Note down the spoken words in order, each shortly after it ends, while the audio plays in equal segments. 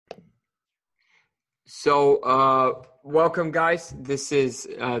Welcome, guys. This is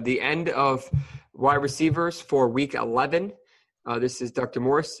the end of wide receivers for week 11. This is Dr.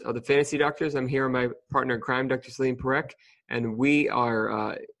 Morris of the Fantasy Doctors. I'm here with my partner in crime, Dr. Salim Parekh, and we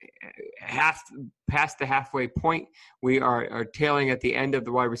are past the halfway point. We are tailing at the end of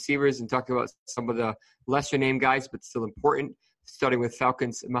the wide receivers and talking about some of the lesser-named guys, but still important. Starting with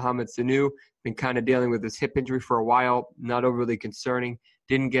Falcons, Mohamed Sanu, been kind of dealing with his hip injury for a while, not overly concerning.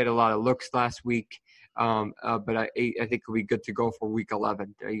 Didn't get a lot of looks last week. But I think it'll be good to go for week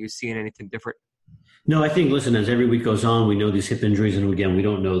 11. Are you seeing anything different? No, I think, listen, as every week goes on, we know these hip injuries, and again, we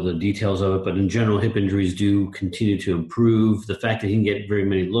don't know the details of it, but in general, hip injuries do continue to improve. The fact that he didn't get very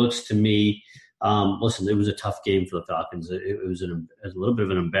many looks, to me, listen, it was a tough game for the Falcons. It was a little bit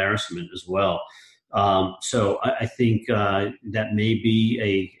of an embarrassment as well. So I think that may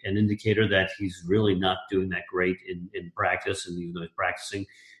be an indicator that he's really not doing that great in practice, and even though he's practicing,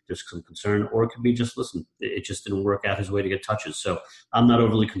 there's some concern, or it could be just, listen, it just didn't work out his way to get touches. So I'm not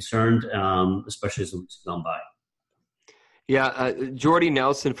overly concerned, especially as the weeks have gone by. Yeah, Jordy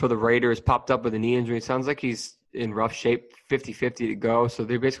Nelson for the Raiders popped up with a knee injury. It sounds like he's in rough shape, 50-50 to go. So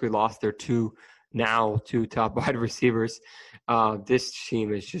they basically lost their two top wide receivers. This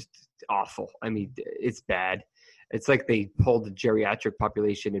team is just awful. I mean, it's bad. It's like they pulled the geriatric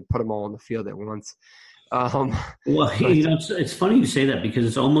population and put them all on the field at once. It's funny you say that, because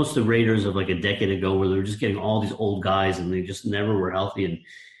it's almost the Raiders of like a decade ago, where they were just getting all these old guys and they just never were healthy.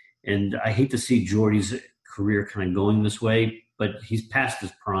 And I hate to see Jordy's career kind of going this way, but he's past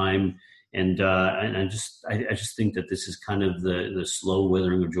his prime. And I just think that this is kind of the slow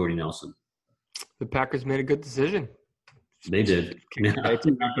withering of Jordy Nelson. The Packers made a good decision. They did. Not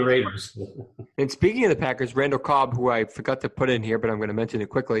the Raiders. And speaking of the Packers, Randall Cobb, who I forgot to put in here, but I'm going to mention it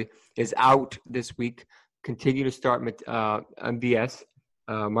quickly, is out this week. Continue to start MVS,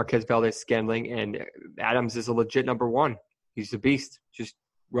 Marquez Valdes-Scantling, and Adams is a legit number one. He's a beast. Just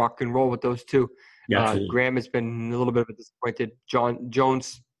rock and roll with those two. Yeah, Graham has been a little bit of a disappointed.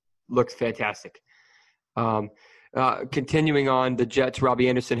 Jones looks fantastic. Continuing on, the Jets, Robbie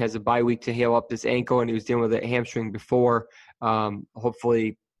Anderson has a bye week to heal up this ankle, and he was dealing with a hamstring before.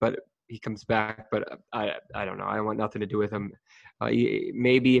 Hopefully, but he comes back. But I don't know. I want nothing to do with him.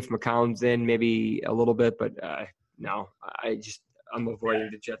 Maybe if McCown's in, maybe a little bit, but no. I'm avoiding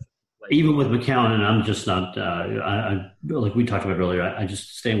the Jets. Even with McCown, and I'm just not. Like we talked about earlier, I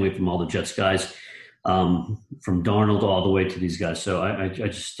just stay away from all the Jets guys, from Darnold all the way to these guys. So I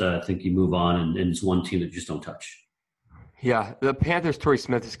just think you move on, and it's one team that you just don't touch. Yeah, the Panthers, Torrey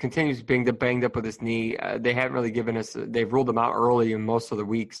Smith continues being banged up with his knee. They haven't really given us – they've ruled him out early in most of the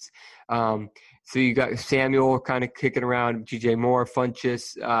weeks. So you got Samuel kind of kicking around, G.J. Moore,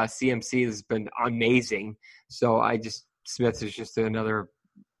 Funchess, CMC has been amazing. So Smith is just another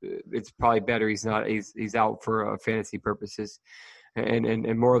 – it's probably better he's out for fantasy purposes.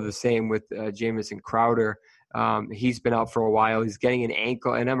 And more of the same with Jamison Crowder. He's been out for a while. He's getting an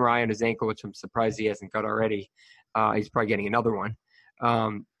MRI on his ankle, which I'm surprised he hasn't got already. He's probably getting another one.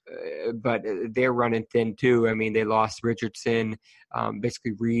 But they're running thin too. I mean, they lost Richardson.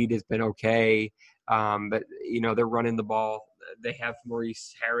 Basically, Reed has been okay. But, they're running the ball. They have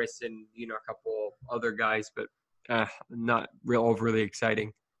Maurice Harris and, a couple other guys, but not real overly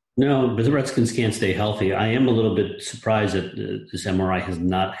exciting. No, but the Redskins can't stay healthy. I am a little bit surprised that this MRI has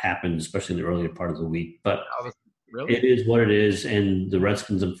not happened, especially in the earlier part of the week. But Really? It is what it is, and the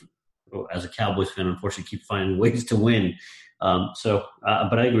Redskins, as a Cowboys fan, unfortunately, keep finding ways to win. But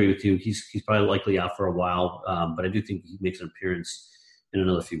I agree with you. He's probably likely out for a while, but I do think he makes an appearance in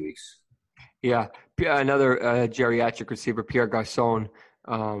another few weeks. Yeah, another geriatric receiver, Pierre Garcon,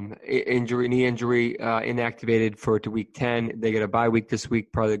 knee injury, inactivated to week 10. They get a bye week this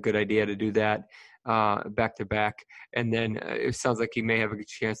week. Probably a good idea to do that back to back. And then it sounds like he may have a good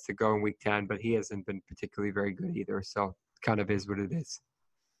chance to go in week 10, but he hasn't been particularly very good either. So kind of is what it is.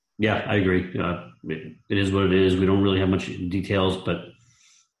 Yeah, I agree. It is what it is. We don't really have much details, but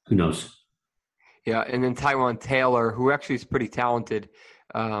who knows? Yeah, and then Tywan Taylor, who actually is pretty talented,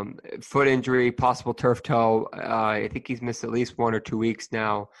 foot injury, possible turf toe. I think he's missed at least 1 or 2 weeks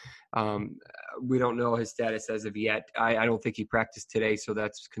now. We don't know his status as of yet. I don't think he practiced today, so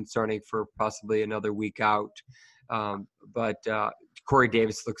that's concerning for possibly another week out. But Corey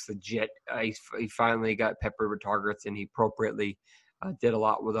Davis looks legit. He finally got peppered with targets, and he appropriately did a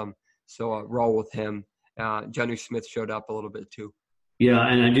lot with them. So roll with him. Jonnu Smith showed up a little bit too. Yeah,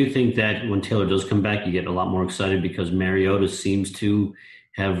 and I do think that when Taylor does come back, you get a lot more excited because Mariota seems to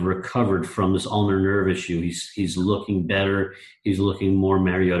have recovered from this ulnar nerve issue. He's looking better. He's looking more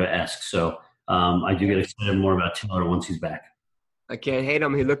Mariota-esque. So I do get excited more about Taylor once he's back. I can't hate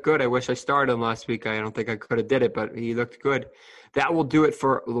him. He looked good. I wish I started him last week. I don't think I could have did it, but he looked good. That will do it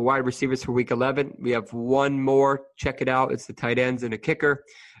for the wide receivers for week 11. We have one more. Check it out. It's the tight ends and a kicker.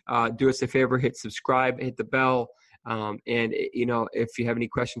 Do us a favor, hit subscribe, hit the bell. And, if you have any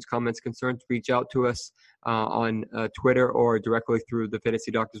questions, comments, concerns, reach out to us on Twitter or directly through the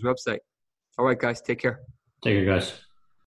Fantasy Doctors website. All right, guys, take care. Take care, guys.